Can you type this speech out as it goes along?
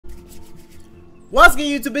What's good,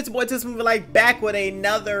 YouTube? It's your boy TooSmooveEli back with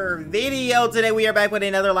another video. Today we are back with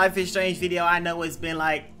another Life is Strange video. I know it's been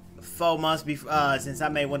like 4 months before since I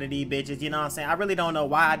made one of these bitches. You know what I'm saying? I really don't know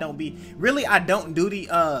why I don't do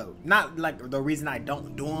the not like the reason I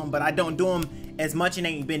don't do them, but I don't do them as much and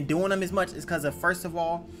ain't been doing them as much is because of, first of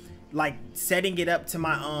all, like setting it up to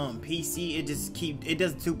my PC. It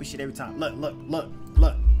does stupid shit every time. Look.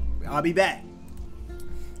 I'll be back.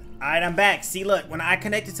 Alright, I'm back. See, look, when I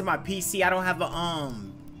connect it to my PC, I don't have a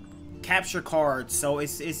capture card, so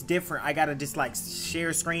it's different. I gotta just like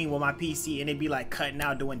share screen with my PC and it'd be like cutting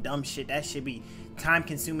out doing dumb shit. That should be time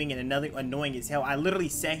consuming and another annoying as hell. I literally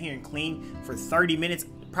sat here and cleaned for 30 minutes.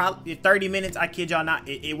 Probably 30 minutes, I kid y'all not.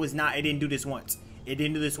 It didn't do this once. It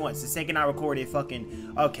didn't do this once. The second I recorded,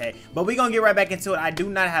 fucking okay. But we gonna get right back into it. I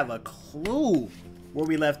do not have a clue where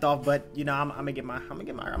we left off, but you know, I'm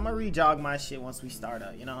gonna re-jog my shit once we start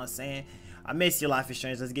up. You know what I'm saying? I miss your Life is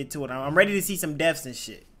Strange. Let's get to it. I'm ready to see some deaths and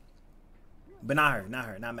shit. But not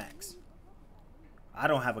her, not Max. I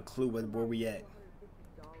don't have a clue where we at.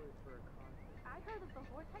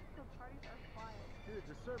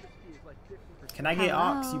 Can I get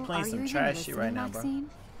Ox? You playing some trash shit right now, bro.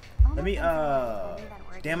 Let me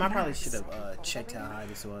damn, I probably should have checked how high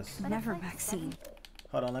this was. Never Maxine.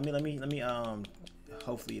 Hold on, let me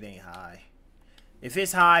hopefully it ain't high. If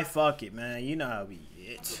it's high, fuck it, man. You know how we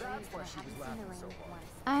it.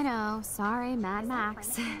 I know. Sorry, Mad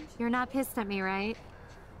Max. You're not pissed at me, right?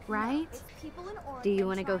 Right? Do you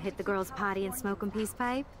want to go hit the girls' potty and smoke a peace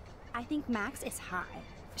pipe? I think Max is high.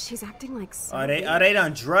 She's acting like so. Are they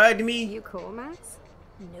done drugged me? You cool, Max?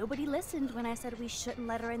 Nobody listened when I said we shouldn't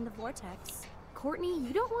let her in the vortex. Courtney,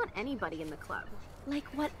 you don't want anybody in the club. Like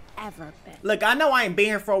whatever, bitch. Look, I know I ain't been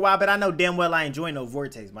here for a while, but I know damn well I ain't joined no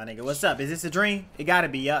vortex, my nigga. What's up? Is this a dream? It gotta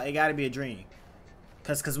be, yeah. It gotta be a dream.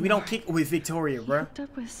 Cause we don't kick with Victoria, bro. Hooked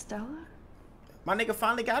up with Stella? My nigga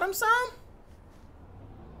finally got him some?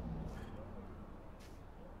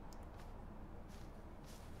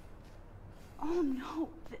 Oh no,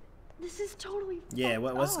 this is totally yeah.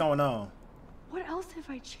 What's going on? What else have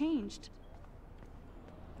I changed?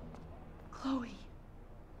 Chloe.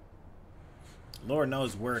 Lord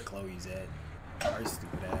knows where Chloe's at. Her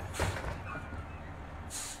stupid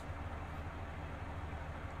ass.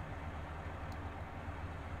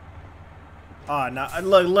 Oh no!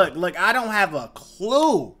 Look! I don't have a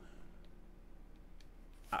clue.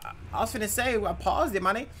 I was finna say I paused it,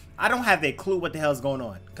 my nigga. I don't have a clue what the hell's going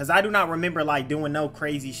on, cause I do not remember like doing no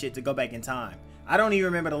crazy shit to go back in time. I don't even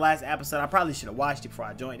remember the last episode. I probably should have watched it before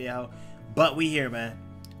I joined it, ho. But we here, man.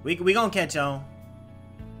 We gonna catch on.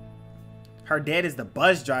 Her dad is the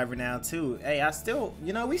bus driver now too. Hey, I still,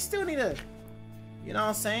 you know, we still need a, you know what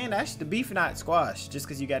I'm saying? That's the beef not squash just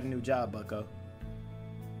cause you got a new job, bucko.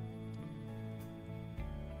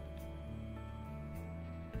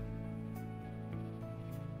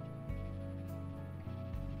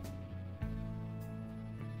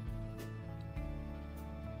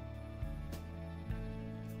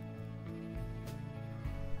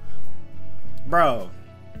 Bro.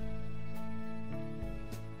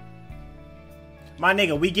 My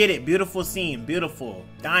nigga, we get it. Beautiful scene. Beautiful.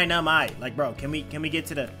 Dynamite. Like, bro, can we get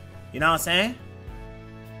to the, you know what I'm saying?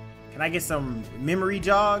 Can I get some memory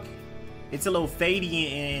jog? It's a little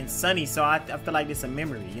fadey and sunny, so I feel like it's a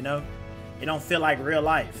memory, you know? It don't feel like real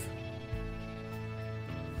life.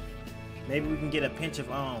 Maybe we can get a pinch of,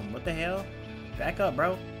 what the hell? Back up,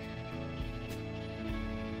 bro.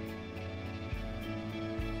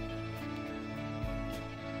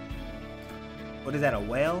 What is that, a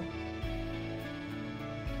whale?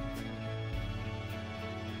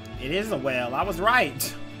 It is a whale. I was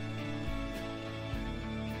right.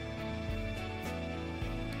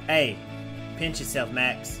 Hey, pinch yourself,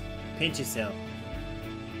 Max. Pinch yourself.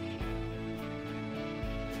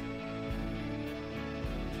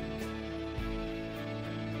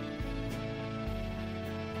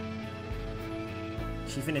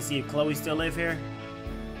 She finna see if Chloe still live here.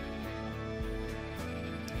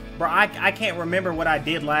 Bro, I can't remember what I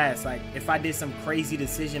did last. Like, if I did some crazy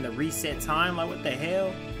decision to reset time, like what the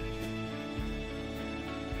hell?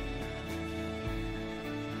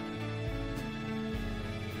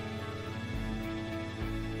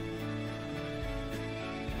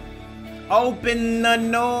 Open the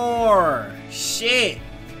door. Shit.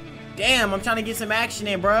 Damn, I'm trying to get some action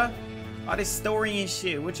in, bruh. All this story and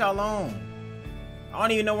shit. What y'all on? I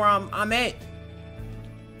don't even know where I'm at.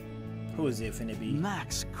 Who is it finna be?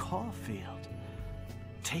 Max Caulfield.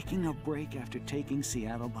 Taking a break after taking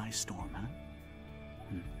Seattle by storm, huh?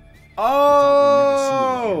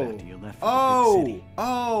 Oh,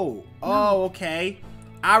 okay.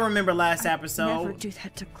 I remember last episode. Never do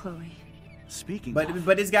that to Chloe. Speaking But of,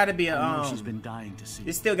 it's got to be a I know she's been dying to see.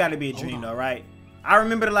 It's still got to be a Hold dream on. though, right? I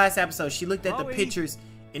remember the last episode. She looked at the Chloe, pictures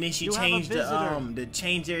and then she you have a changed visitor. the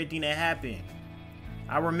change everything that happened.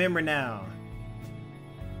 I remember now.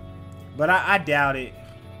 But I doubt it.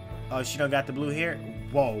 Oh, she don't got the blue hair?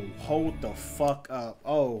 Whoa, hold the fuck up.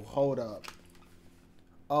 Oh, hold up.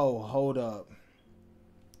 Oh, hold up.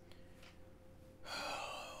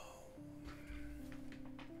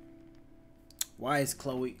 Why is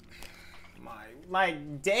Chloe...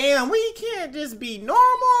 Like, damn, we can't just be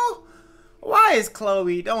normal. Why is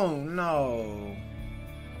Chloe? Don't know.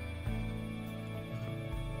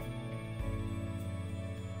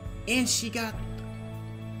 And she got...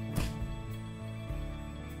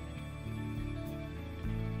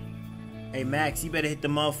 Hey, Max, you better hit the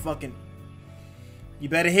motherfucking... You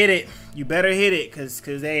better hit it. You better hit it. Cause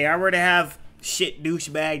hey, I rather have shit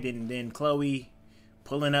douchebag than Chloe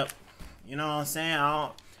pulling up. You know what I'm saying?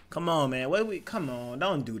 Come on, man. Come on.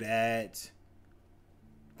 Don't do that.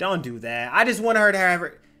 Don't do that. I just want her to have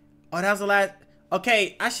her... Oh, that was the last...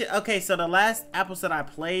 Okay, Okay, so the last episode I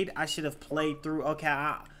played, I should have played through.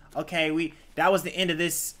 Okay, that was the end of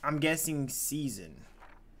this, I'm guessing, season.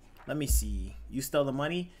 Let me see. You stole the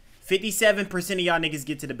money? 57% of y'all niggas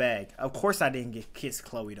get to the bag. Of course I didn't get kiss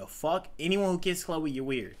Chloe though. Fuck. Anyone who kissed Chloe, you're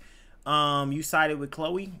weird. You sided with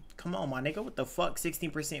Chloe? Come on, my nigga. What the fuck?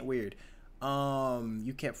 16% weird.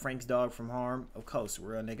 You kept Frank's dog from harm. Of course,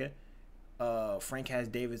 real nigga. Frank has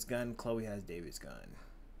David's gun. Chloe has David's gun.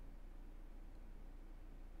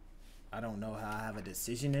 I don't know how I have a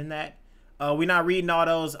decision in that. We're not reading all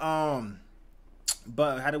those.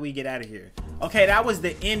 But how do we get out of here? Okay, that was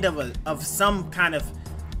the end of some kind of...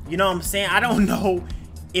 You know what I'm saying? I don't know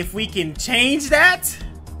if we can change that,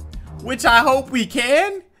 which I hope we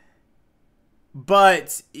can.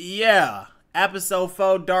 But yeah, episode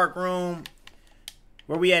 4, Dark Room.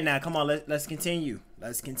 Where we at now? Come on, let's continue.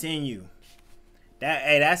 Let's continue.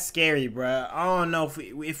 That's scary, bruh. I don't know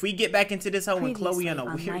if we get back into this hole with Chloe in a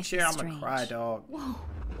wheelchair, I'm gonna cry, dog. Whoa.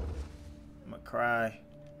 I'm gonna cry.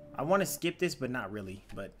 I want to skip this, but not really.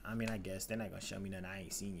 But I mean, I guess they're not gonna show me nothing I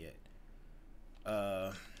ain't seen yet.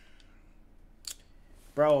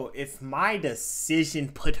 Bro, if my decision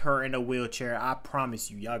put her in a wheelchair, I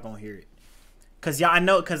promise you, y'all gonna hear it. Cause y'all, I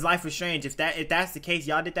know, cause Life is Strange. If that's the case,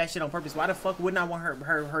 y'all did that shit on purpose. Why the fuck wouldn't I want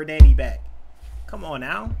her daddy back? Come on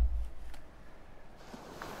now.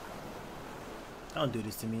 Don't do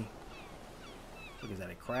this to me. Look, is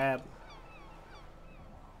that a crab?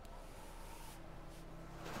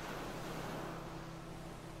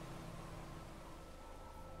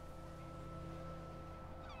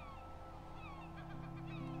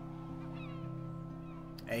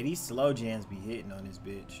 Hey, these slow jams be hitting on this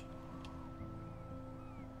bitch.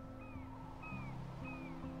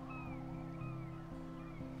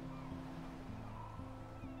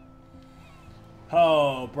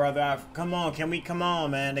 Oh, brother, come on, come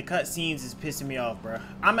on, man. The cutscenes is pissing me off, bro.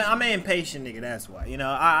 I'm an impatient nigga, that's why. You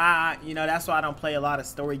know, you know, that's why I don't play a lot of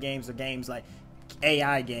story games or games like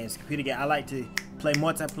AI games, computer games. I like to play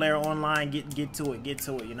multiplayer online, get to it,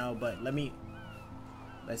 you know. But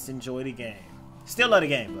let's enjoy the game. Still love the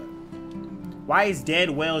game, but why is dead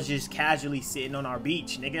whales just casually sitting on our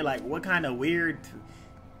beach, nigga? Like, what kind of weird...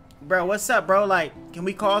 Bro, what's up, bro? Like, can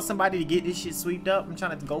we call somebody to get this shit sweeped up? I'm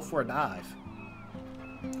trying to go for a dive.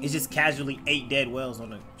 It's just casually 8 dead whales on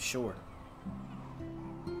the shore.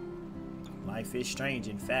 Life is strange,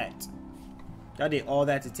 in fact. Y'all did all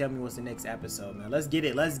that to tell me what's the next episode, man. Let's get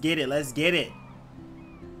it, let's get it, let's get it.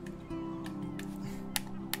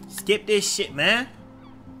 Skip this shit, man.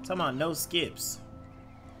 Talking about no skips.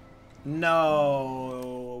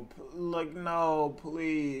 No. Look, no,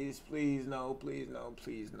 please, no, please, no,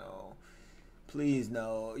 please, no. Please,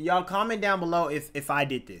 no. Y'all comment down below if I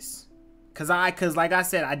did this. Cause like I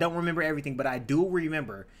said, I don't remember everything, but I do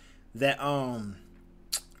remember that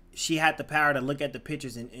she had the power to look at the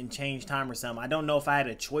pictures and change time or something. I don't know if I had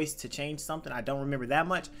a choice to change something. I don't remember that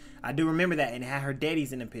much. I do remember that, and it had her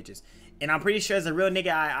daddies in the pictures. And I'm pretty sure as a real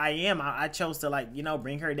nigga I chose to, like, you know,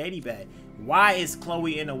 bring her daddy back. Why is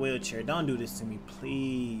Chloe in a wheelchair? Don't do this to me,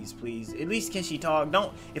 please, please. At least can she talk?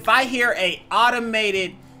 Don't. If I hear a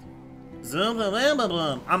automated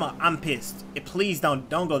I'm pissed. Please don't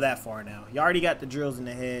go that far now. You already got the drills in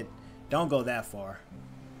the head. Don't go that far.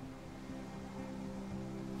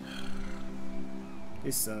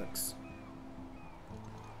 This sucks.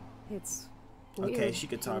 It's okay. weird She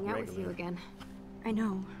could talk hanging out with regularly you again. I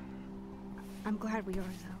know. I'm glad we are,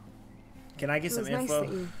 though. Can I get some It was nice info?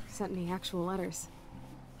 that you sent me actual letters.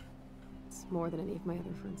 It's more than any of my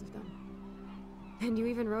other friends have done. And you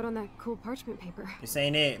even wrote on that cool parchment paper. This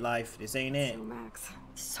ain't it, life. This ain't it. So Max.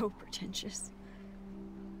 So pretentious.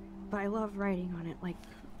 But I love writing on it like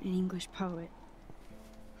an English poet.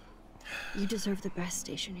 You deserve the best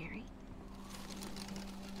stationery.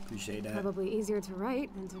 Appreciate that. Probably easier to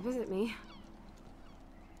write than to visit me.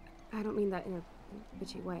 I don't mean that in a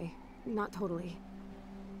bitchy way. Not totally.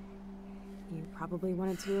 You probably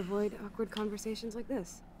wanted to avoid awkward conversations like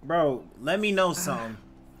this. Bro, let me know something.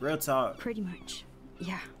 Real talk. Pretty much.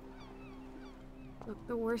 Yeah. Look,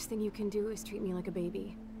 the worst thing you can do is treat me like a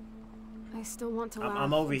baby. I still want to laugh.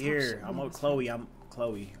 I'm over and talk here. shit I'm with over this Chloe. friend.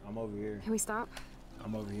 I'm over here. Can we stop?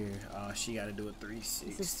 I'm over here. She got to do a 360.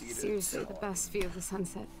 This is seriously the best view of the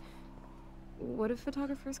sunset. What do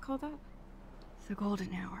photographers call that? The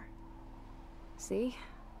golden hour. See?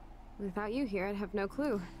 Without you here, I'd have no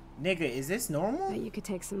clue. Nigga, is this normal? That you could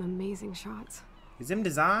take some amazing shots. Is them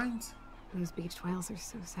designs? Those beached whales are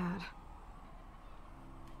so sad.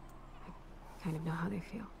 I kind of know how they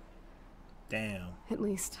feel. Damn. At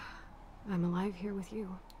least, I'm alive here with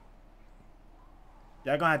you.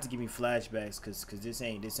 Y'all gonna have to give me flashbacks, cause this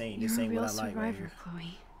ain't You're what a real I like right survivor, here.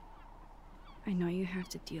 Chloe. I know you have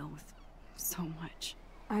to deal with so much.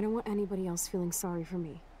 I don't want anybody else feeling sorry for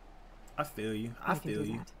me. I feel you. I can feel do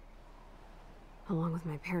you. that. Along with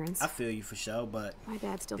my parents. I feel you for sure, but My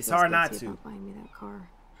dad still it's feels hard not guilty to. about buying me that car.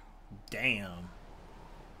 damn.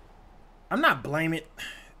 I'm not blaming.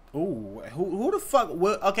 Ooh, who the fuck?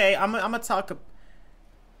 Okay, I'm gonna talk.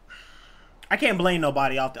 I can't blame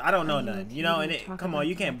nobody off the. I don't know nothing, you know. And come on,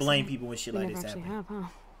 you can't blame people when shit We like never this actually happens. have, huh?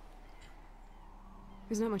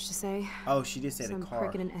 There's not much to say. Oh, she just said Some a car.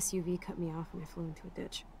 prick in an SUV cut me off and I flew into a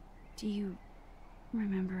ditch. Do you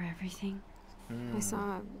remember everything? I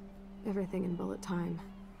saw everything in bullet time.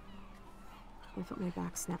 I felt my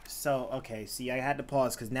back snap. So okay, see, I had to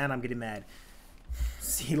pause because now I'm getting mad.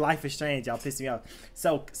 See, life is strange. Y'all pissing me off.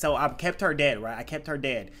 So I kept her dead, right? I kept her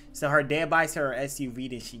dead. So her dad buys her an SUV,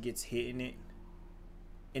 then she gets hit in it.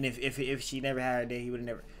 And if she never had her dad, he would have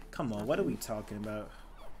never. Come on, what are we talking about?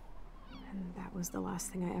 And that was the last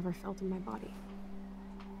thing I ever felt in my body.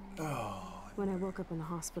 Oh, When I woke up in the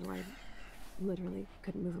hospital, I literally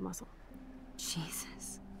couldn't move a muscle.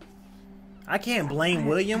 Jesus. I can't blame I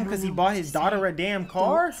William don't because he know bought what his to daughter say. a damn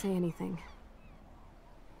car. Don't say anything.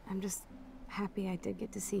 I'm just happy I did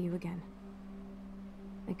get to see you again.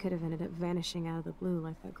 I could have ended up vanishing out of the blue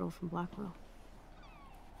like that girl from Blackwell.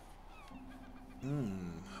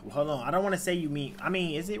 Well, hold on, I don't want to say you mean. I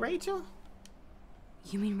mean, is it Rachel?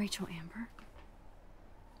 You mean Rachel Amber?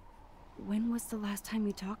 When was the last time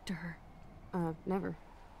you talked to her? Never.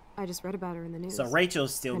 I just read about her in the news. So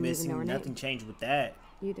Rachel's still I didn't even know missing. her Nothing name. changed with that.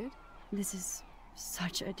 You did? This is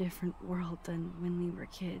such a different world than when we were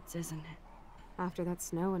kids, isn't it? After that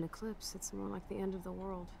snow and eclipse, it's more like the end of the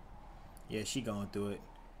world. Yeah, she going through it.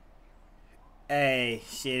 Hey,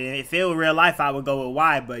 shit. If it were real life, I would go with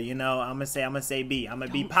Y, but you know, I'm gonna say B. I'm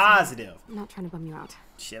gonna be positive. I'm not trying to bum you out.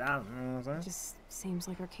 Shit, I don't know what I'm saying. It just seems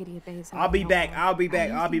like Arcadia Bay is I'll be back. I'll be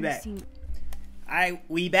back. I'll be Everything back. seemed Alright,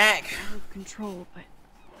 we back. out of control, but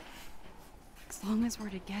as long as we're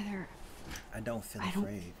together, I don't feel I don't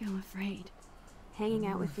afraid. feel afraid. Hanging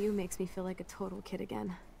out with you makes me feel like a total kid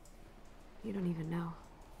again. You don't even know.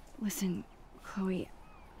 Listen, Chloe,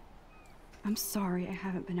 I'm sorry I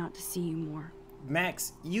haven't been out to see you more.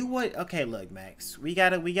 Max, you would. Okay, look, Max. We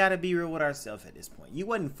gotta be real with ourselves at this point. You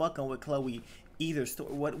wasn't fucking with Chloe either.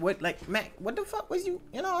 What? Like, Max, what the fuck was you?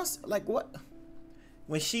 You know, like what?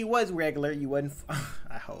 When she was regular, you wasn't.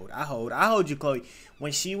 I hold you, Chloe.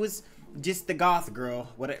 When she was just the goth girl,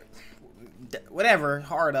 whatever,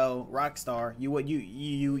 hardo, rock star. You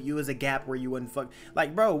was a gap where you wouldn't fuck.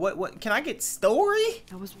 Like, bro, what? Can I get story?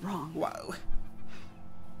 I was wrong. Wow.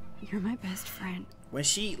 You're my best friend. When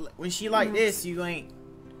she like this, you ain't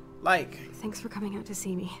like. Thanks for coming out to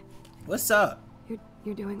see me. What's up?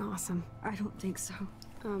 You're doing awesome. I don't think so.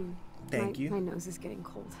 Thank you. My nose is getting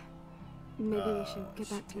cold. Maybe we should get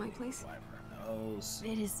back to my place. Wipe her nose.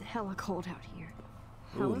 It is hella cold out here.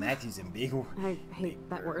 Ooh, Hella? Max using big. I hate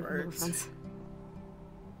that word. No words. offense.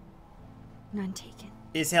 None taken.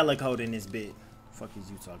 It's hella cold in this bit. Fuck is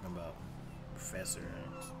you talking about, Professor?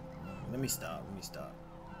 Let me stop.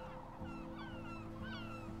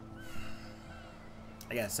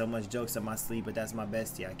 I got so much jokes up my sleeve, but that's my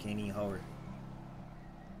bestie. I can't even hold her.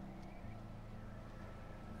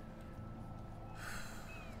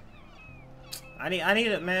 I need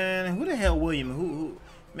it, man. Who the hell William? Who?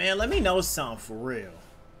 Man, let me know something for real.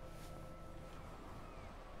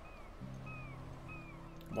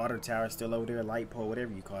 Water tower still over there, light pole,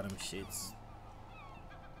 whatever you call them shits.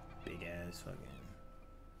 Big ass fucking.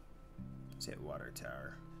 Said water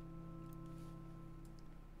tower.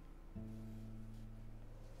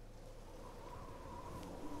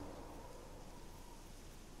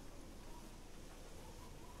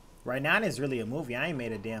 Right now, it's really a movie. I ain't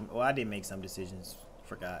made a damn. Well, I did make some decisions.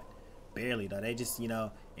 Forgot. Barely though. They just, you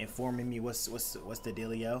know, informing me what's the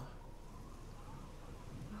dealio.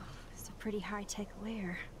 It's a pretty high-tech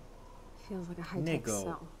lair. Feels like a high-tech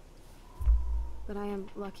cell. But I am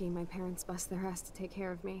lucky my parents bust their ass to take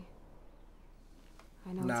care of me.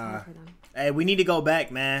 I know it's hard for them. Hey, we need to go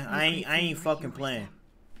back, man. I ain't fucking playing.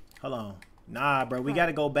 Hold on. Nah, bro, we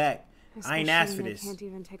gotta go back. I ain't asked for this. I can't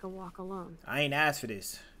even take a walk alone. I ain't asked for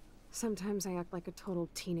this. Sometimes I act like a total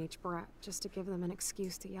teenage brat just to give them an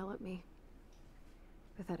excuse to yell at me.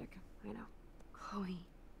 Pathetic, I know. Chloe,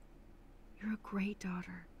 you're a great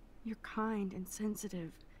daughter. You're kind and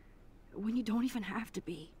sensitive when you don't even have to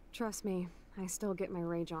be. Trust me, I still get my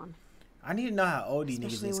rage on. I need to know how old these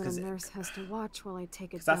niggas is, because a nurse has to watch while I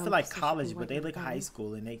take it. Because I feel like college, but they look high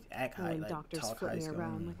school and they act high, like doctors talk flip high me school.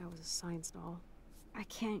 around like I was a science doll. I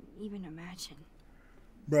can't even imagine.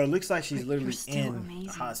 Bro, it looks like she's But literally in amazing.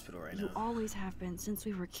 the hospital right now. You always have been since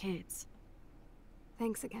we were kids.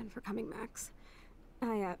 Thanks again for coming, Max.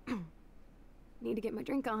 I need to get my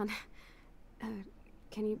drink on.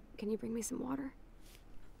 Can you bring me some water?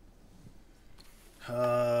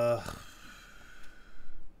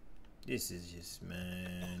 This is just,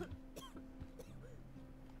 man.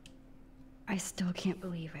 I still can't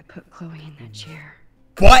believe I put Chloe in that chair.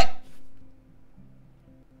 What?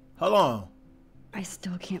 Hold on. I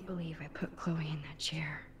still can't believe I put Chloe in that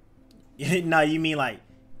chair. No, you mean like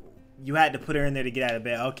you had to put her in there to get out of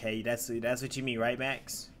bed? Okay, that's what you mean, right,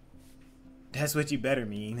 Max? That's what you better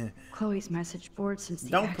mean. Chloe's message board since the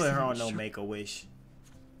Don't put her on accident no Make-A-Wish.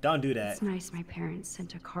 Don't do that. It's nice my parents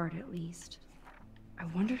sent a card at least. I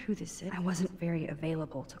wonder who this is. I wasn't very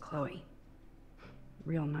available to Chloe.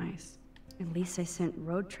 Real nice. At least I sent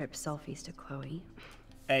road trip selfies to Chloe.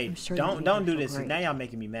 Hey, sure don't do this. great. Now y'all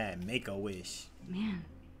making me mad. Make-A-Wish. Man,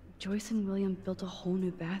 Joyce and William built a whole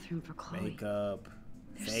new bathroom for Chloe. Makeup.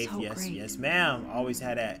 They're Faith, so yes, great. yes, ma'am. Always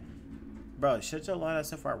had that. Bro, shut your lot of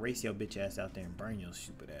stuff or race your bitch ass out there and burn your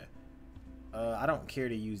stupid ass. I don't care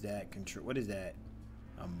to use that control. What is that?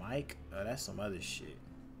 A mic? That's some other shit.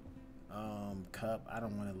 Cup. I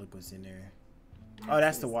don't want to look what's in there. Oh,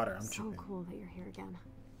 that's the water. I'm tripping. So cool that you're here again.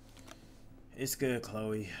 It's good,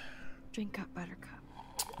 Chloe. Drink up, Buttercup.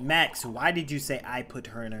 Max, why did you say I put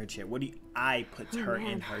her in her chair? What do you, I put her in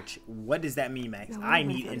man. her chair? What does that mean, Max? No I wonder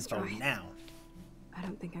my need throat is info dry. now. I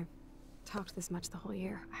don't think I've talked this much the whole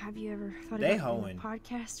year. Have you ever thought They about doing hoeing. a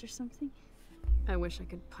podcast or something? I wish I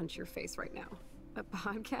could punch your face right now. A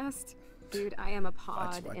podcast? Dude, I am a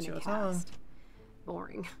pod watch in a your cast. tongue.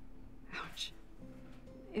 Boring. Ouch.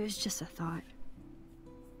 It was just a thought.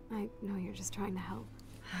 I know you're just trying to help.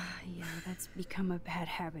 Yeah, that's become a bad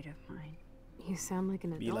habit of mine. You sound like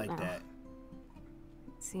an adult Be like now. that.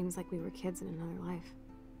 It seems like we were kids in another life.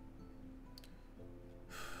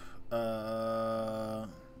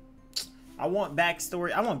 I want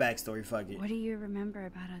backstory. I want backstory. Fuck it. What do you remember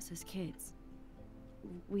about us as kids?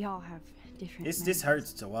 We all have different This memories.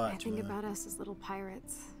 hurts to I watch, think man. about us as little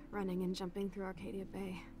pirates, running and jumping through Arcadia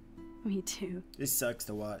Bay. Me too. This sucks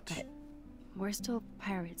to watch. But we're still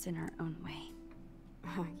pirates in our own way.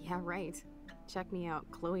 Yeah, right. Check me out,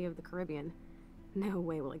 Chloe of the Caribbean. No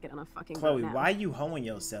way will I get on a fucking Chloe, boat now. why you hoeing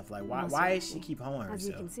yourself? Like, Unless why you're is she lucky. keep hoeing As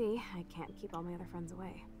you herself? can see, I can't keep all my other friends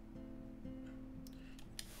away.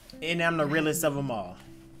 And I'm the realest of them all.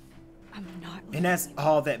 I'm not. And that's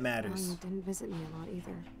all that Oh, matters. you didn't visit me a lot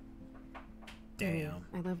either. Damn.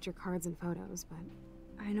 I loved your cards and photos, but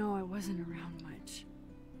I know I wasn't around much.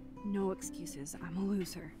 No excuses. I'm a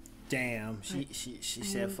loser. Damn. She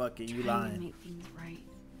said, I'm fuck it, you trying to lying. make things right.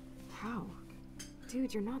 how?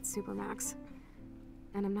 Dude, you're not Supermax.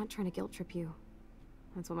 And I'm not trying to guilt trip you.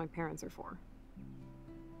 That's what my parents are for.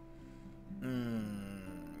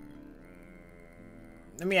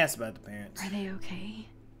 Let me ask about the parents. Are they okay?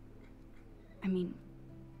 I mean,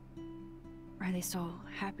 are they still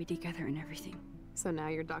happy together and everything? So now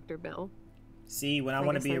you're Dr. Bill? See, when I I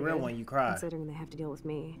want to guess be a they're real good, one, you cry. Considering they have to deal with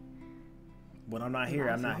me. When I'm not And here,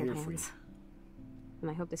 I I'm not feel here hold for you. hands.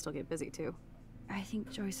 And I hope they still get busy too. I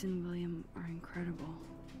think Joyce and William are incredible.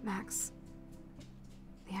 Max,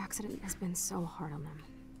 the accident has been so hard on them.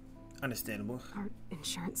 Understandable. Our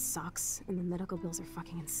insurance sucks, and the medical bills are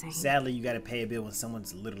fucking insane. Sadly, you gotta pay a bill when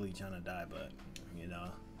someone's literally trying to die, but, you know.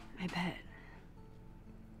 I bet.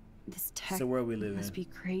 This tech It's the world we live must in. be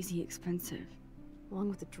crazy expensive. Along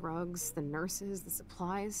with the drugs, the nurses, the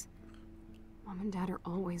supplies. Mom and Dad are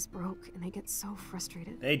always broke, and they get so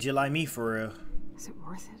frustrated. They just like me for real. Is it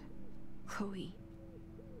worth it? Chloe,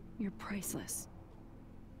 you're priceless.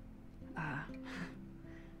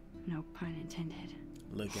 No pun intended.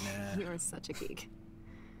 Looking at. You're such a geek.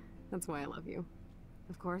 That's why I love you.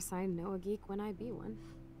 Of course, I know a geek when I be one.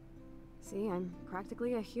 See, I'm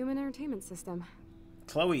practically a human entertainment system.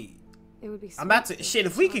 Chloe, It would be I'm about to sweet shit.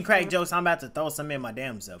 If we can crack jokes. jokes, I'm about to throw some in my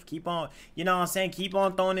damn self. Keep on, you know what I'm saying? Keep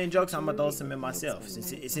on throwing in jokes. I'm gonna throw some in myself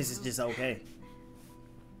since it's just okay.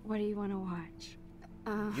 What do you want to watch?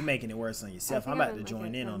 You're making it worse on yourself. I'm about to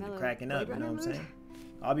join in on the cracking up. You know what I'm saying?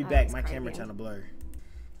 I'll be I back. was My crying camera again. trying to blur.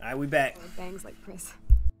 All right, we back. Or bangs like Chris.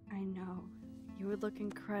 I know. You would look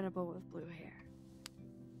incredible with blue hair.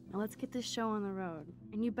 Now let's get this show on the road.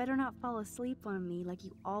 And you better not fall asleep on me like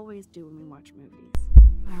you always do when we watch movies.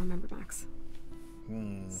 I remember, Max.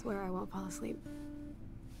 Swear I won't fall asleep.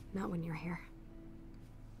 Not when you're here.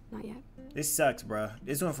 Not yet. This sucks, bruh.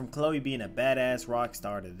 This went from Chloe being a badass rock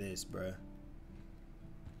star to this, bruh.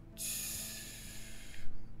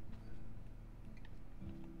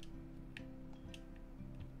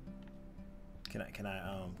 Can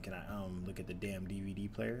I look at the damn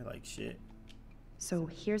DVD player? Like shit. So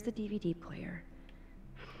here's the DVD player.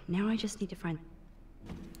 Now I just need to find...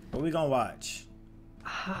 What we gonna watch?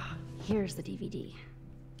 Ah, here's the DVD.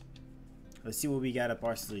 Let's see what we got up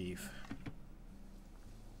our sleeve.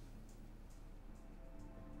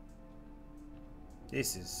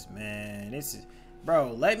 This is,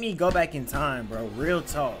 bro, let me go back in time, bro. Real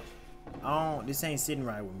talk. This ain't sitting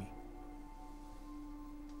right with me.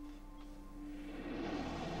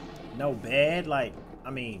 No bed, like, I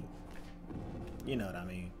mean, you know what I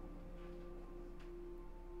mean.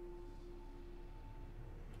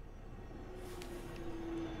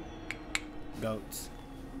 Goats.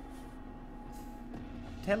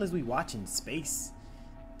 What the hell is we watching? Space?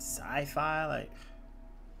 Sci-fi? Like,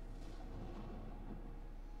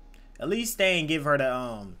 at least stay and give her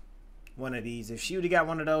the one of these. If she would have got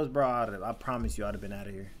one of those, bro, I promise you I'd have been out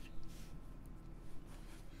of here.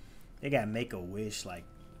 They got Make-A-Wish, like,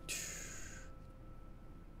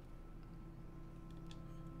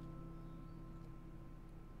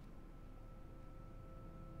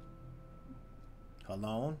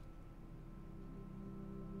 alone.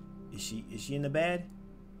 Is she in the bed?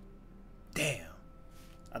 Damn.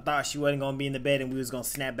 I thought she wasn't gonna be in the bed and we was gonna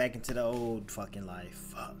snap back into the old fucking life.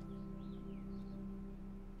 Fuck.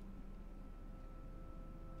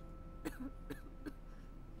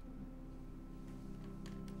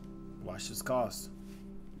 Watch this cost.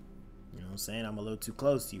 You know what I'm saying? I'm a little too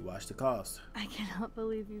close to you. Watch the cost. I cannot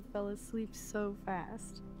believe you fell asleep so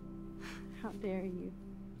fast. How dare you?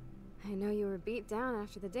 I know you were beat down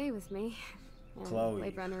after the day with me. And Chloe.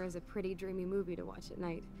 Blade Runner is a pretty dreamy movie to watch at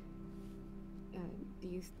night. Do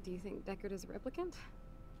you think Deckard is a replicant?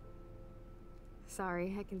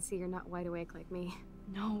 Sorry, I can see you're not wide awake like me.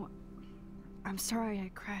 No, I'm sorry I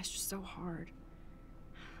crashed so hard.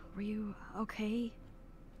 Were you okay?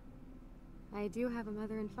 I do have a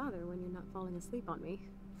mother and father when you're not falling asleep on me.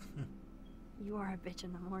 You are a bitch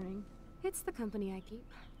in the morning. It's the company I keep.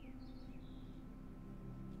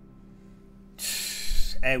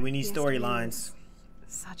 Hey, we need Yes, storylines.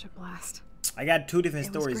 Such a blast. I got two different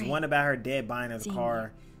It was stories. great. One about her dad buying a Seeing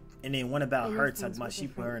car, and then one about I know her things talking about were she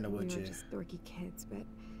put her in a different when we wheelchair. were just dorky kids, but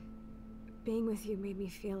being with you made me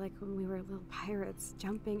feel like when we were little pirates,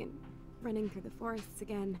 jumping and running through the forests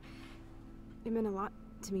again. It meant a lot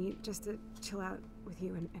to me just to chill out with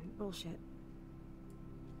you and bullshit.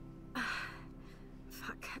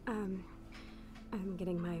 Fuck. I'm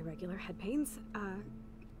getting my regular head pains.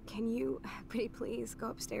 Can you, pretty please, go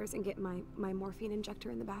upstairs and get my morphine injector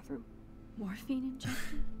in the bathroom? Morphine injector?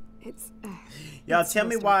 It's, Y'all it's tell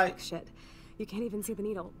me supposed to why. protect shit. You can't even see the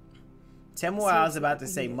needle. Tell me why I was Seriously, about to I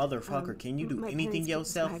say, need it. motherfucker, can you do My anything parents keep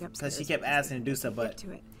yourself? this bag Because she upstairs kept because asking to do stuff, get but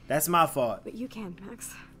to it. that's my fault. But you can,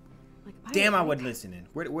 Max. Like a pirate, Damn, I right? wasn't listening.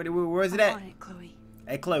 Where was it I'm at? on it, Chloe.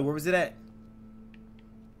 Hey, Chloe, where was it at?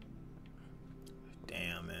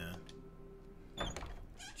 Damn, man.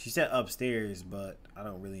 She said upstairs, but I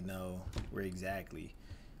don't really know where exactly.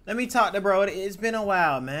 Let me talk to bro. It's been a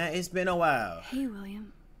while, man. It's been a while. Hey,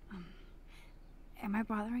 William. Am I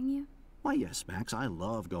bothering you? Why, yes, Max. I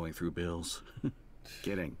love going through bills.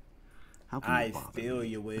 Kidding. How can I you bother feel me?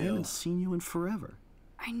 you, I Will. haven't seen you in forever.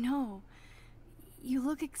 I know. You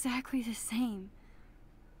look exactly the same.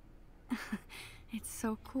 It's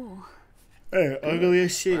so cool. Hey, ugly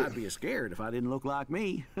as shit. I'd be scared if I didn't look like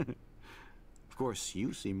me. Of course,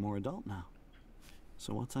 you seem more adult now.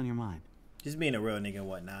 So what's on your mind? Just being a real nigga and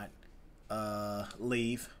whatnot.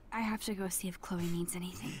 Leave. I have to go see if Chloe needs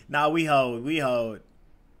anything. Nah, we hold, was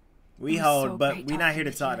but so we not here to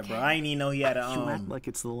great talk talking to bro. with you, I ain't even know he had a You act like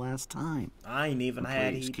it's the last time. I ain't even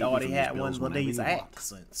had. Please He keep thought me he from had these one bills of whenever these you want.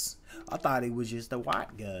 accents. I thought he was just a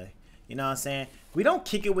white guy. You know what I'm saying? We don't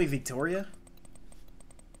kick it with Victoria.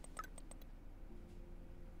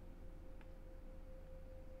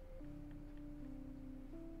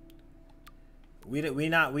 We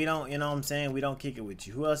don't, you know what I'm saying? We don't kick it with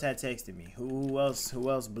you. Who else had texted me? Who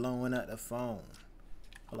else blowing up the phone?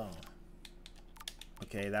 Hold on.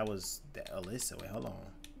 Okay, that was Alyssa. Wait, hold on.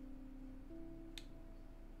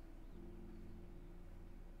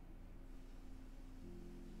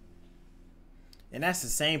 And that's the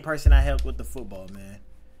same person I helped with the football, man.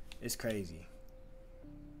 It's crazy.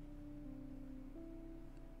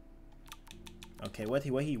 Okay, what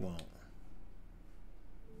he want?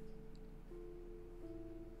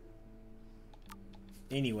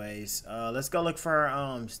 Anyways, let's go look for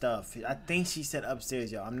her stuff. I think she said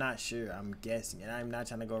upstairs, y'all. I'm not sure. I'm guessing, and I'm not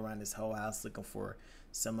trying to go around this whole house looking for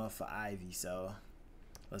some for Ivy. So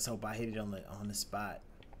let's hope I hit it on the spot.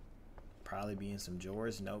 Probably be in some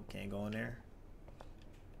drawers. Nope, can't go in there.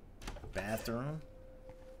 Bathroom.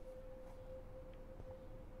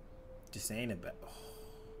 Just ain't about. Oh.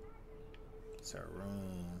 It's her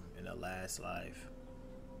room in the last life.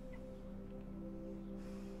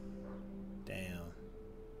 Damn.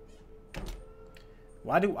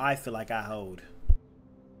 Why do I feel like I hold?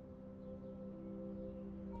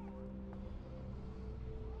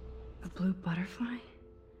 A blue butterfly?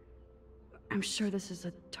 I'm sure this is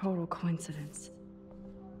a total coincidence.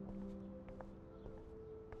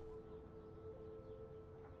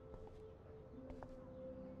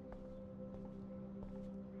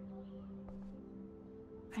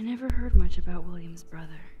 I never heard much about William's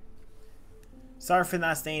brother. Sorry for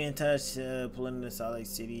not staying in touch. Pulling into Salt Lake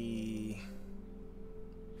City.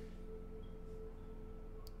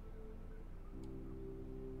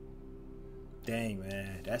 Dang,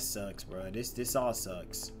 man, that sucks, bro. This all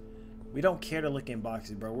sucks. We don't care to look in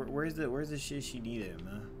boxes, bro. Where's the shit she needed,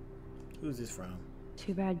 man? Who's this from?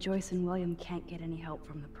 Too bad Joyce and William can't get any help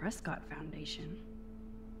from the Prescott Foundation.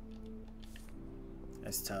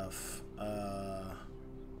 That's tough.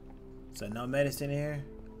 So no medicine here?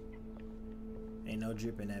 Ain't no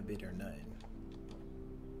drip in that bit or nothing.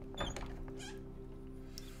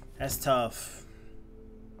 That's tough.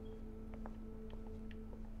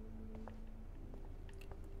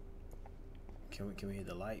 Can we hit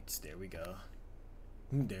the lights? There we go.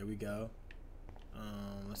 There we go.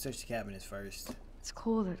 Let's search the cabinets first. It's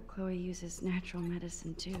cool that Chloe uses natural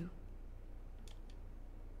medicine too.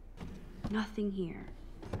 Nothing here.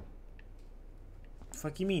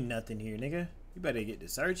 Fuck you mean nothing here, nigga? You better get to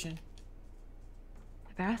searching.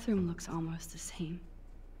 The bathroom looks almost the same.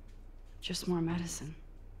 Just more medicine.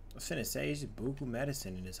 I was finna say, it's just buku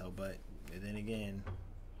medicine in this whole butt. And then again...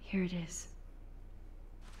 Here it is.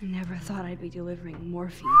 I never thought I'd be delivering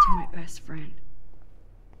morphine to my best friend.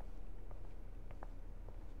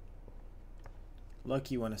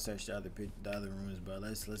 Lucky you want to search the other rooms, but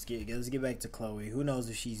let's get back to Chloe. Who knows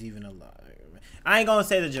if she's even alive? I ain't gonna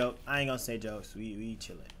say the joke. I ain't gonna say jokes. We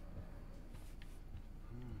chilling.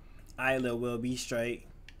 Alright, Lil Will, be straight.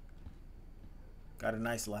 Got a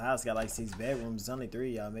nice little house. Got like 6 bedrooms. It's only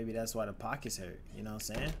 3, y'all. Maybe that's why the pockets hurt. You know what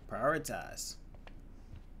I'm saying? Prioritize.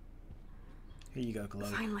 Here you go, Chloe.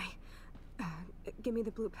 Finally. Give me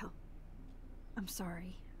the blue pill. I'm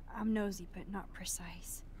sorry. I'm nosy, but not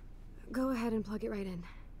precise. Go ahead and plug it right in.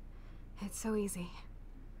 It's so easy.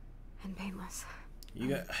 And painless. You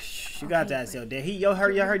got to ask your daddy.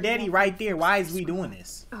 Her daddy right there. Why is we doing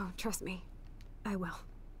this? Oh, trust me. I will.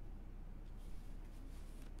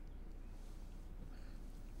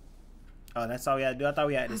 Oh, that's all we had to do? I thought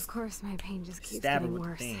we had to... Of course, my pain just keeps stab her getting with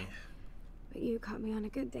worse. the thing. But you caught me on a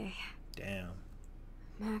good day. Damn.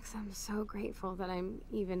 Max, I'm so grateful that I'm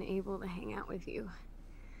even able to hang out with you.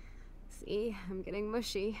 See, I'm getting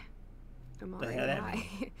mushy. I'm already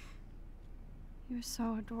high. You're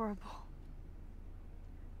so adorable.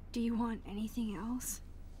 Do you want anything else?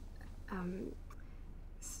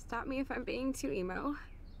 Stop me if I'm being too emo,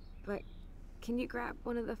 but can you grab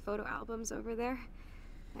one of the photo albums over there?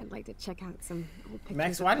 I'd like to check out some old pictures.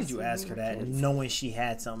 Max, why did you ask her that, knowing she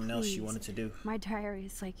had something else she wanted to do? My diary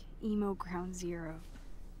is like emo ground zero.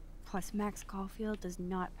 Plus, Max Caulfield does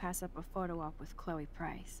not pass up a photo op with Chloe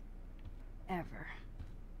Price. Ever.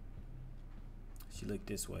 She looked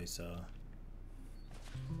this way, so...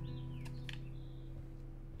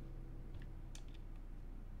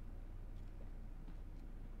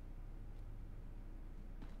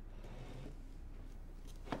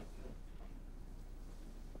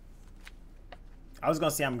 I was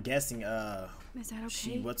gonna say, I'm guessing, Is that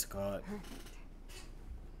okay? what's it called? Perfect.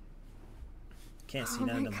 Can't see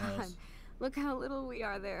none of them hoes. Look how little we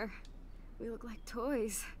are there. We look like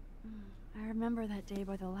toys. I remember that day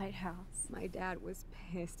by the lighthouse. My dad was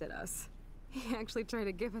pissed at us. He actually tried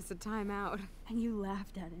to give us a timeout. And you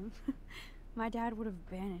laughed at him. My dad would have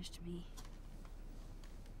banished me.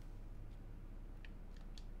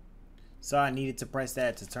 So I needed to press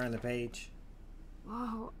that to turn the page.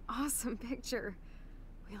 Whoa, awesome picture.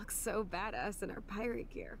 We look so badass in our pirate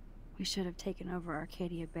gear. We should have taken over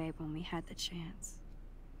Arcadia Bay when we had the chance.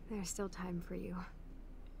 There's still time for you.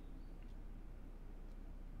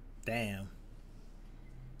 Damn.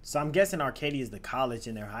 So I'm guessing Arcadia is the college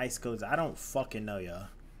in their high schools. I don't fucking know, y'all.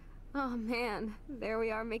 Oh man, there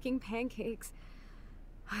we are making pancakes.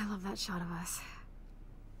 I love that shot of us.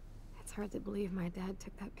 It's hard to believe my dad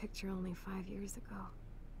took that picture only 5 years ago.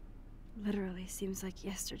 Literally seems like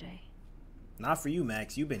yesterday. Not for you,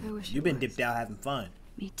 Max. You've been was. dipped out having fun.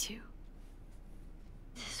 Me too.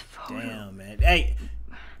 This photo. Damn, man. Hey,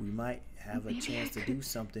 we might have a Maybe chance to do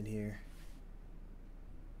something here.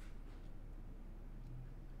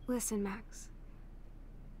 Listen, Max.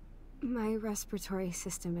 My respiratory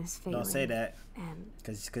system is failing. Don't say that. And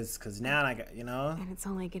Cause now I got, you know. and it's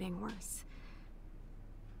only getting worse.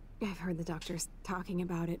 I've heard the doctors talking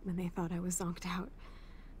about it when they thought I was zonked out.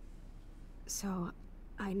 So,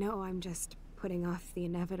 I know I'm just putting off the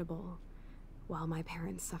inevitable while my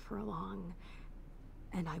parents suffer along.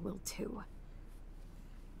 And I will too.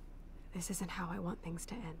 This isn't how I want things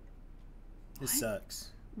to end. It sucks.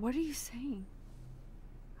 What are you saying?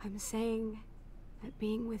 I'm saying that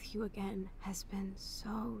being with you again has been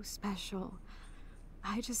so special.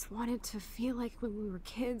 I just wanted to feel like when we were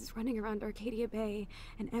kids running around Arcadia Bay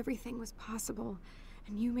and everything was possible,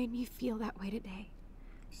 and you made me feel that way today.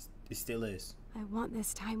 It still is. I want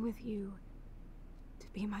this time with you to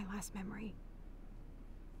be my last memory.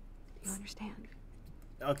 Do you understand?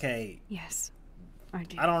 Okay. Yes, I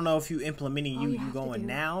do. I don't know if you implementing All you you have to going do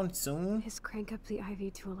down soon. Is crank up the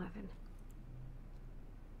IV to 11.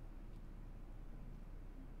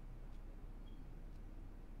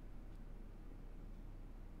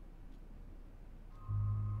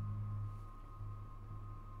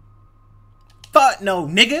 Fuck no,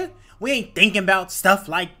 nigga. We ain't thinking about stuff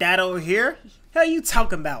like that over here. Hell you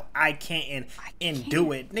talking about? I can't and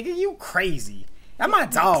do it. Nigga, you crazy. That my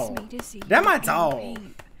dog. That my dog.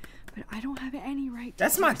 But I don't have any right to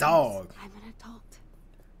That's my refuse. dog. I'm an adult.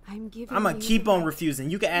 I'm giving I'ma you keep the on right- refusing.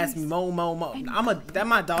 You can ask me mo. And That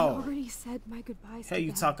my I dog. already said my goodbyes Hell to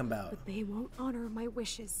you them, talking about? But they won't honor my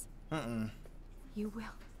wishes. You will.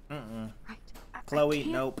 Right. Chloe,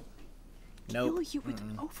 can't nope. Kill Nope. you with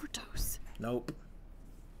an overdose. Nope.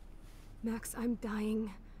 Max, I'm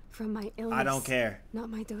dying from my illness. I don't care. Not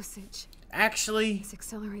my dosage. Actually, This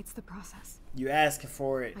accelerates the process. you asking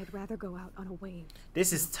for it. I'd rather go out on a wave.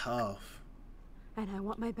 This is tough. And I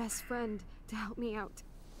want my best friend to help me out.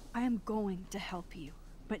 I am going to help you,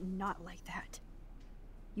 but not like that.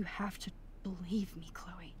 You have to believe me,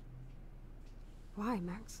 Chloe. Why,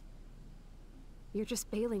 Max? You're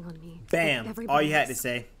just bailing on me. like Bam. All everybody you had to else.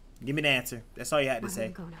 say. Give me the answer. That's all you had to I'm say.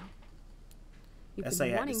 gonna go now. You've That's been all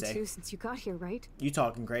you had to wanting say. to since you got here, right? You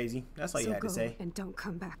talking crazy. That's all you So had go to say. and don't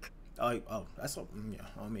come back. Oh, that's all, yeah,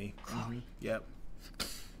 on me. Yep.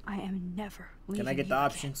 I am never leaving Can I get the you again.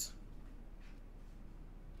 options?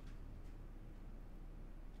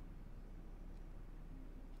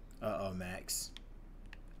 Uh-oh, Max.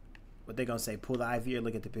 What they gonna say? Pull the IV or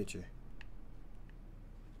look at the picture?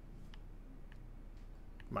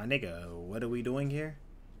 My nigga, what are we doing here?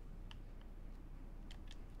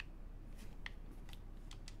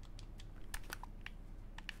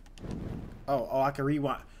 Oh, I can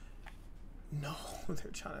rewind. No,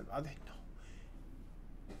 they're trying to. Are they? No.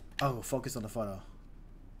 Oh, focus on the photo.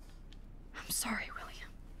 I'm sorry, William.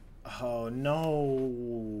 Oh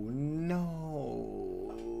no,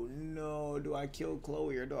 no! Do I kill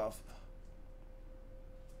Chloe or do I?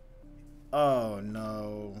 Oh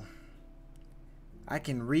no! I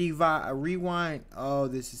can rewind. Oh,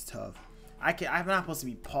 this is tough. I'm not supposed to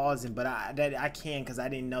be pausing, but I can because I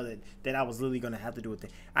didn't know that I was literally gonna have to do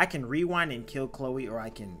it. I can rewind and kill Chloe, or I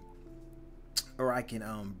can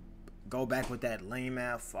go back with that lame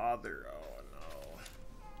ass father.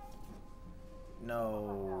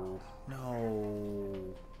 Oh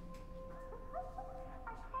no.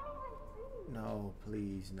 No,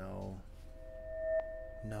 please, no.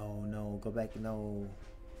 No, go back, no.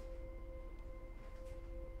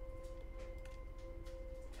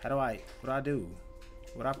 What do I do?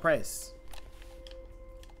 What I press?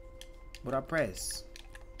 What I press?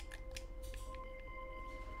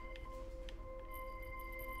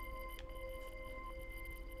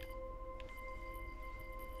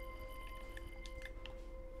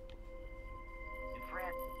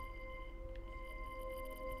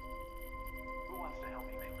 Who wants to help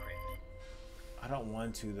me make crates? I don't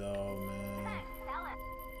want to though, man.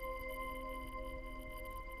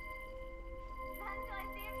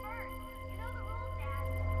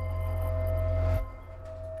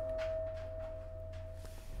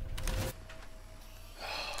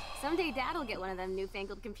 Someday Dad'll get one of them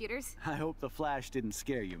newfangled computers. I hope the flash didn't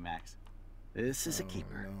scare you, Max. This is a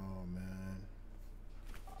keeper. No, man.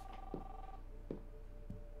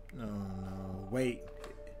 No. Wait.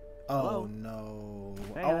 Oh, Hello? no.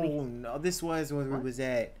 Hey, Oh, honey. no. This was where we was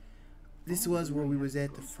at. This was where we was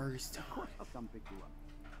at the first Of time. course I'll come pick you up.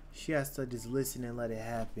 She has to just listen and let it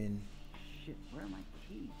happen. Shit, where are my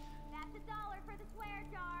keys? That's $1 for the swear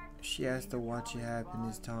jar. She has to watch it happen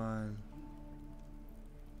this time.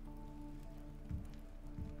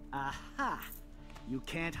 Aha! You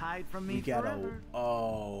can't hide from me We gotta. forever.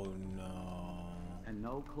 Oh, no. And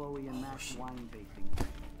no Chloe and Max shit. wine tasting.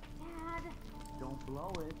 Dad. Don't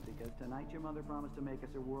blow it, because tonight your mother promised to make us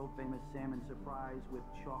a world-famous salmon surprise with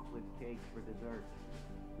chocolate cake for dessert.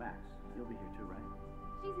 Max, you'll be here too,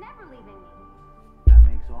 right? She's never leaving me. That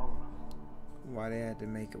makes all of us. Why they had to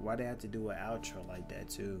make it? Why they had to do an outro like that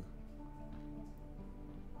too?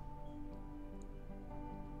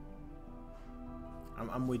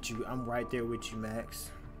 I'm with you. I'm right there with you, Max.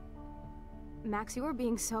 Max, you are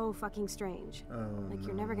being so fucking strange. Oh, Like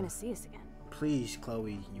you're never gonna see us again. Please,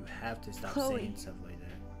 Chloe, you have to stop Chloe. saying stuff like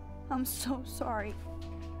that. I'm so sorry.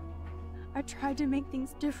 I tried to make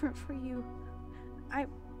things different for you. I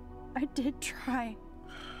did try.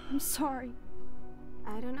 I'm sorry.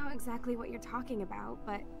 I don't know exactly what you're talking about,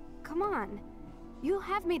 but come on. You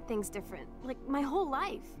have made things different, like my whole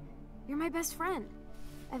life. You're my best friend.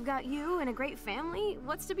 I've got you and a great family.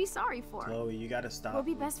 What's to be sorry for? Chloe, you gotta stop. We'll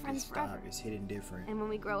be with best this friends stop. forever. It's hitting different. And when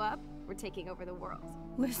we grow up, we're taking over the world.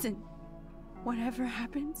 Listen, whatever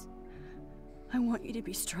happens, I want you to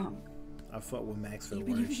be strong. I fuck with Max for the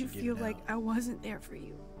Even words if she you giving feel like out. I wasn't there for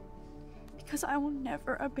you. Because I will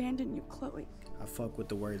never abandon you, Chloe. I fuck with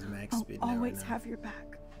the words Max I'll spitting out always right now. have your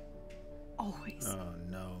back. Always. Oh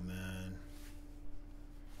no, man.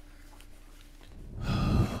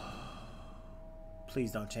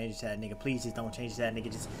 Please don't change that nigga. Please just don't change that nigga.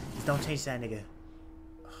 Just don't change that nigga.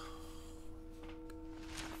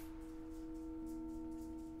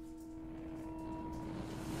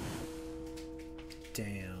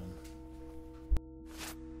 Damn.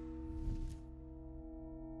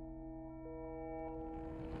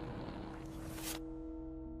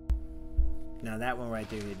 Now that one right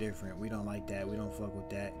there is different. We don't like that. We don't fuck with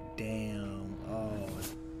that. Damn. Oh,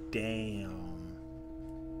 damn.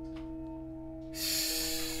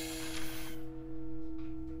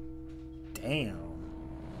 Damn.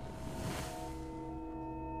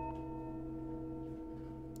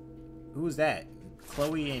 Who's that?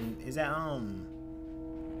 Chloe and is that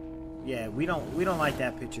yeah, we don't like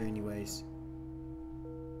that picture anyways.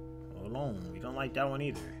 Hold on. We don't like that one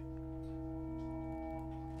either.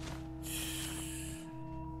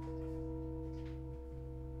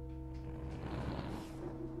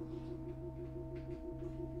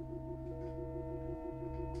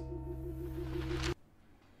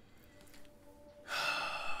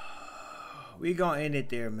 We gonna end it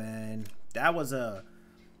there, man. That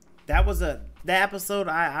episode.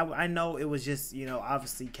 I know it was just, you know,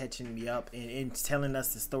 obviously catching me up and telling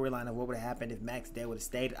us the storyline of what would have happened if Max Dad would have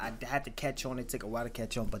stayed. I had to catch on. It took a while to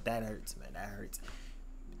catch on, but that hurts, man. That hurts.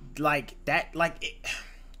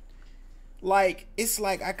 It's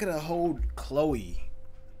like I could have hold Chloe,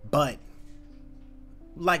 but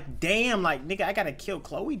like damn, like nigga, I gotta kill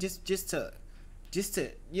Chloe just to,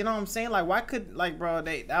 you know what I'm saying? Like, why could, like, bro,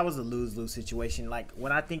 that was a lose-lose situation. Like,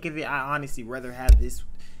 when I think of it, I honestly rather have this,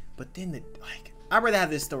 but then I'd rather have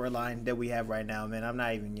this storyline that we have right now, man. I'm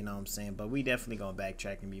not even, you know what I'm saying? But we definitely gonna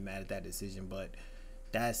backtrack and be mad at that decision, but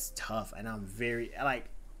that's tough, and I'm very, like,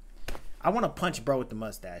 I want to punch bro with the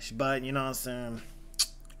mustache, but, you know what I'm saying?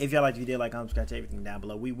 If y'all like the video, like, comment, subscribe, everything down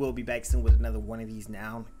below. We will be back soon with another one of these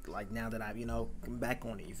now, like, now that I've, you know, come back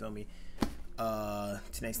on it, you feel me? Till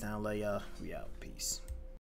next time, love y'all. We out. Peace.